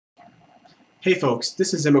Hey folks,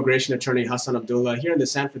 this is immigration attorney Hassan Abdullah here in the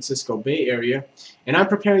San Francisco Bay Area, and I'm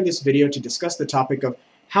preparing this video to discuss the topic of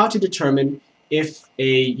how to determine if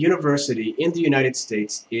a university in the United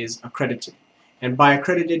States is accredited. And by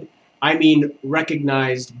accredited, I mean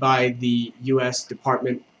recognized by the U.S.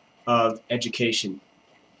 Department of Education.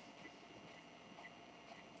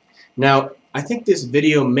 Now, I think this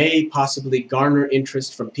video may possibly garner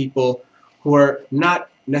interest from people who are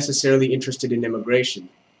not necessarily interested in immigration.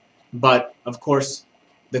 But, of course,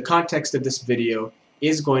 the context of this video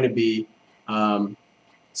is going to be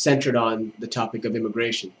centered on the topic of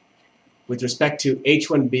immigration. With respect to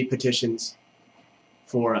H1B petitions,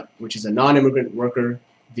 which is a non-immigrant worker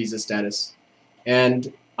visa status,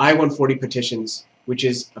 and I-140 petitions, which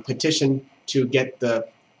is a petition to get the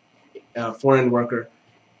foreign worker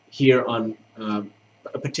here on a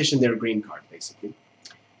petition their green card, basically.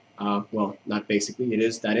 Well, not basically,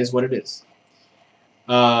 that is what it is.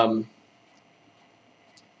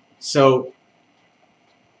 So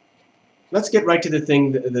let's get right to the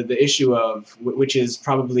thing, the issue of which is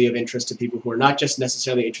probably of interest to people who are not just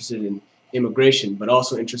necessarily interested in immigration, but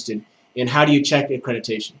also interested in how do you check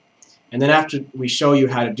accreditation. And then after we show you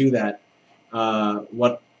how to do that,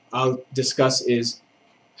 what I'll discuss is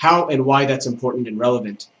how and why that's important and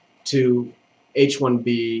relevant to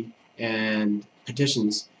H1B and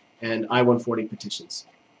petitions and I-140 petitions.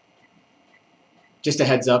 Just a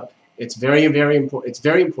heads up, it's very important. It's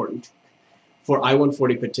very important for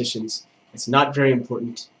I-140 petitions. It's not very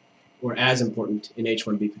important or as important in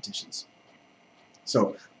H1B petitions.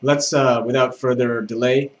 So let's, without further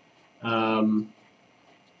delay, I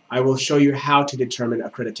will show you how to determine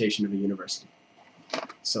accreditation of a university.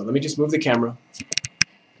 So let me just move the camera,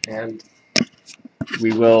 and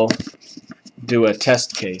we will do a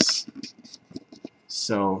test case.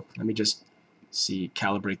 So let me just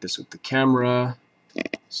calibrate this with the camera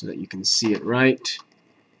so that you can see it right.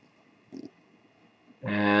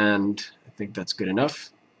 And I think that's good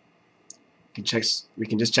enough. We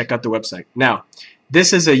can just check out the website. Now,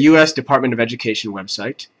 this is a U.S. Department of Education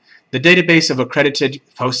website, the database of accredited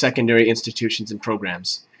post-secondary institutions and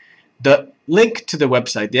programs. The link to the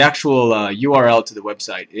website, the actual URL to the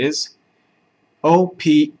website is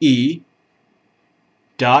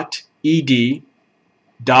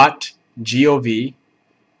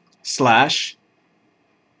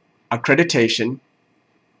ope.ed.gov/accreditation,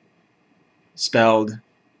 spelled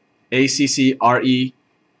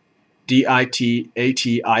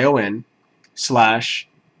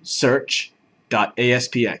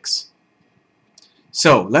accreditation/search.aspx.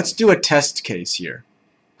 So let's do a test case here.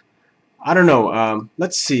 I don't know,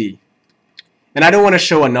 let's see. And I don't want to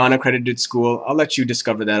show a non-accredited school. I'll let you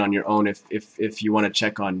discover that on your own if you want to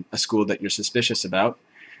check on a school that you're suspicious about.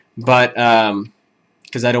 But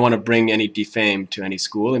because I don't want to bring any defame to any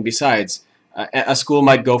school. And besides, a school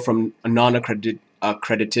might go from a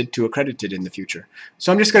non-accredited to accredited in the future.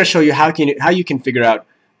 So I'm just going to show you how you can figure out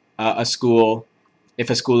a school, if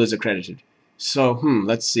a school is accredited. So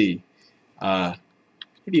let's see. Maybe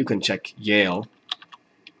you can check Yale.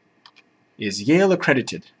 Is Yale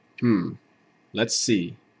accredited? Let's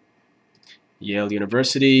see. Yale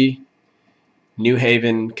University, New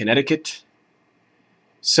Haven, Connecticut.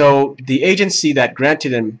 So the agency that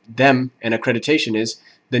granted them an accreditation is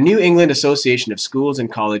the New England Association of Schools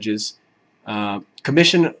and Colleges,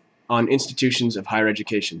 Commission on Institutions of Higher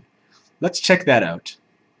Education. Let's check that out.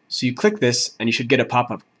 So you click this and you should get a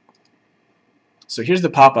pop-up. So here's the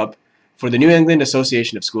pop-up for the New England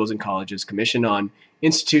Association of Schools and Colleges, Commission on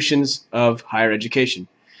Institutions of Higher Education.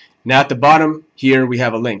 Now at the bottom here we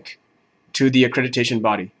have a link to the accreditation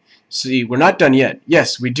body. See, we're not done yet.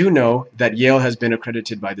 Yes, we do know that Yale has been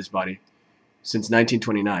accredited by this body since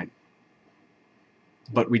 1929.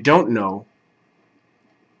 But we don't know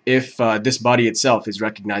if this body itself is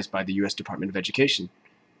recognized by the U.S. Department of Education.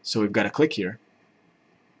 So we've got to click here.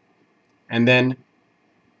 And then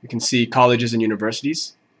you can see colleges and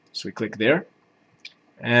universities. So we click there.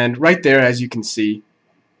 And right there, as you can see,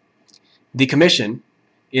 the commission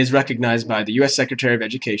is recognized by the U.S. Secretary of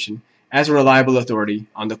Education as a reliable authority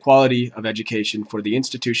on the quality of education for the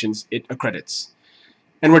institutions it accredits.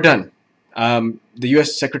 And we're done. The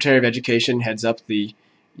U.S. Secretary of Education heads up the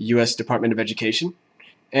U.S. Department of Education,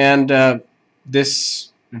 and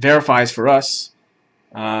this verifies for us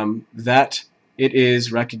that it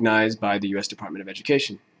is recognized by the U.S. Department of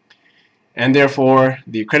Education. And therefore,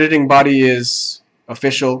 the accrediting body is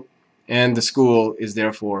official, and the school is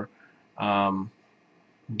therefore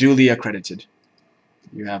duly accredited.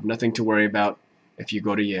 You have nothing to worry about if you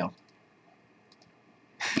go to Yale.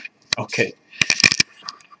 Okay,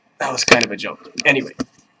 that was kind of a joke. Anyway,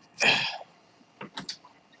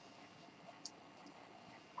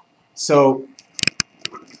 So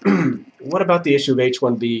what about the issue of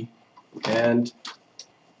H1B? And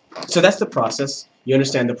so that's the process. You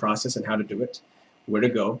understand the process and how to do it, where to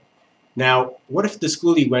go. Now, what if the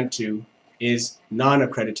school you went to is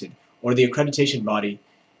non-accredited, or the accreditation body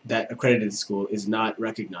that accredited the school is not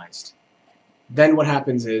recognized? Then what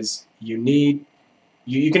happens is you're going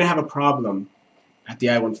to have a problem at the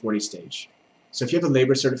I-140 stage. So if you have a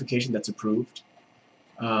labor certification that's approved,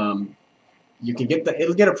 you can get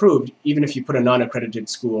it'll get approved even if you put a non-accredited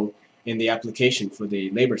school in the application for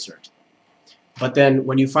the labor cert. But then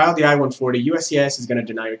when you file the I-140, USCIS is going to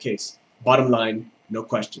deny your case. Bottom line, no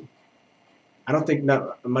question. I don't think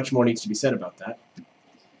much more needs to be said about that,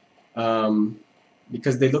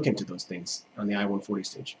 because they look into those things on the I-140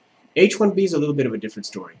 stage. H1B is a little bit of a different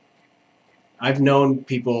story. I've known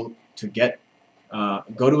people to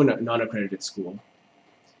go to a non-accredited school,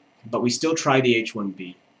 but we still try the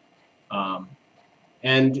H1B,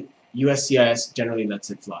 and USCIS generally lets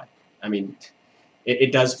it fly. I mean,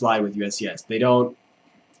 it does fly with USCIS. They don't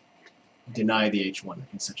deny the H1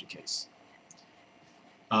 in such a case.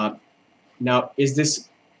 Now, is this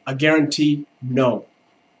a guarantee? No.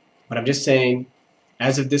 But I'm just saying,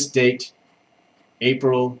 as of this date,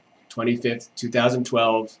 April 25th,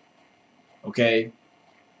 2012, okay,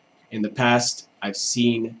 in the past, I've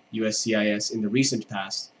seen USCIS, in the recent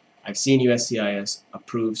past, I've seen USCIS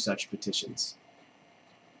approve such petitions.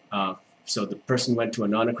 So the person went to a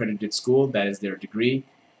non-accredited school, that is their degree,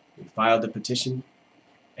 they filed the petition,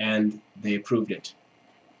 and they approved it.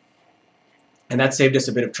 And that saved us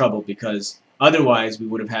a bit of trouble, because otherwise we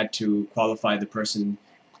would have had to qualify the person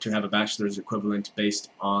to have a bachelor's equivalent based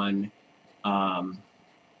on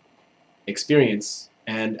experience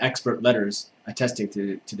and expert letters attesting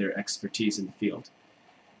to their expertise in the field.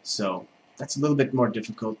 So that's a little bit more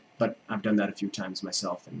difficult, but I've done that a few times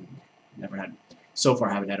myself and so far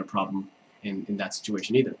haven't had a problem in that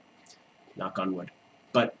situation either. Knock on wood.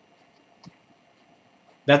 But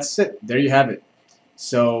that's it. There you have it.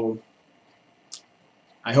 So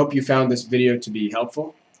I hope you found this video to be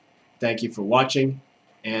helpful. Thank you for watching,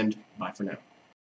 and bye for now.